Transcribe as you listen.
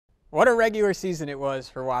What a regular season it was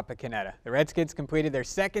for Wapak. The Redskins completed their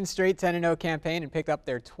second straight 10-0 campaign and picked up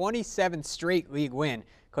their 27th straight league win,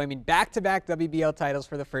 claiming back-to-back WBL titles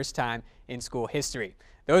for the first time in school history.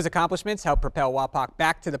 Those accomplishments helped propel Wapak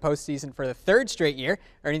back to the postseason for the third straight year,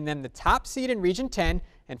 earning them the top seed in Region 10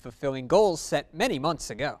 and fulfilling goals set many months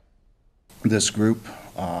ago. This group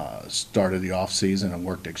started the offseason and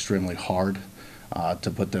worked extremely hard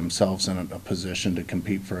to put themselves in a position to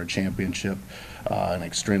compete for a championship. An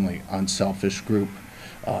extremely unselfish group,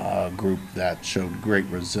 a group that showed great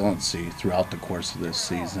resiliency throughout the course of this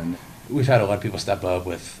season. We've had a lot of people step up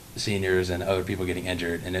with seniors and other people getting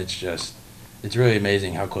injured, and it's really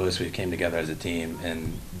amazing how close we came together as a team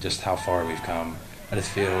and just how far we've come. I just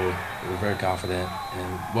feel we're very confident in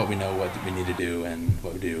what we know, what we need to do, and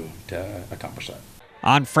what we do to accomplish that.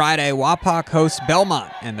 On Friday, Wapak hosts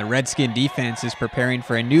Belmont, and the Redskin defense is preparing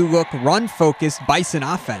for a new-look, run-focused Bison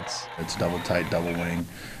offense. It's double tight, double wing.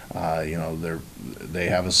 They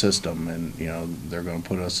have a system, and they're going to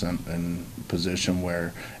put us in position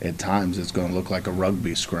where at times it's going to look like a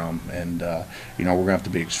rugby scrum, and we're going to have to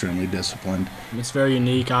be extremely disciplined. It's very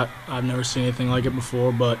unique. I've never seen anything like it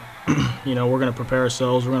before, but we're going to prepare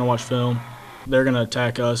ourselves. We're going to watch film. They're going to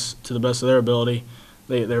attack us to the best of their ability.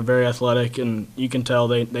 They're very athletic, and you can tell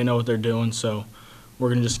they know what they're doing, so we're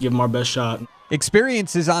going to just give them our best shot.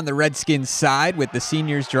 Experience is on the Redskins' side, with the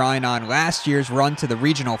seniors drawing on last year's run to the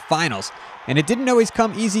regional finals. And it didn't always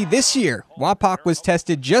come easy this year. Wapak was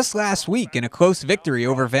tested just last week in a close victory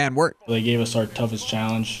over Van Wert. They gave us our toughest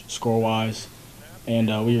challenge, score-wise,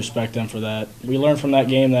 and we respect them for that. We learned from that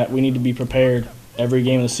game that we need to be prepared every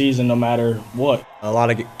game of the season, no matter what. A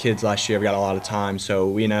lot of kids last year have got a lot of time, so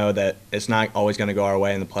we know that it's not always going to go our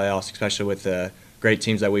way in the playoffs, especially with the great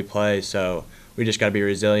teams that we play. So we just got to be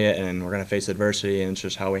resilient, and we're going to face adversity, and it's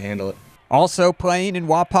just how we handle it. Also playing in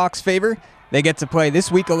Wapak's favor, they get to play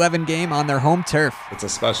this Week 11 game on their home turf. It's a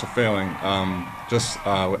special feeling.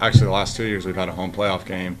 Actually, the last 2 years we've had a home playoff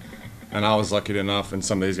game, and I was lucky enough, and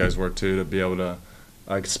some of these guys were too, to be able to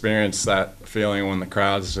experience that feeling when the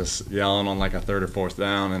crowd's just yelling on like a third or fourth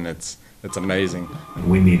down, and it's amazing.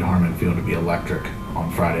 We need Harmon Field to be electric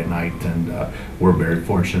on Friday night, and we're very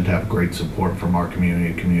fortunate to have great support from our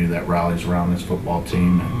community, a community that rallies around this football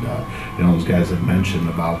team. And those guys have mentioned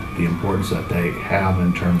about the importance that they have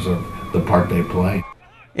in terms of the part they play.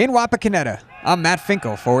 In Wapak, I'm Matt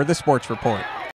Finkel for the Sports Report.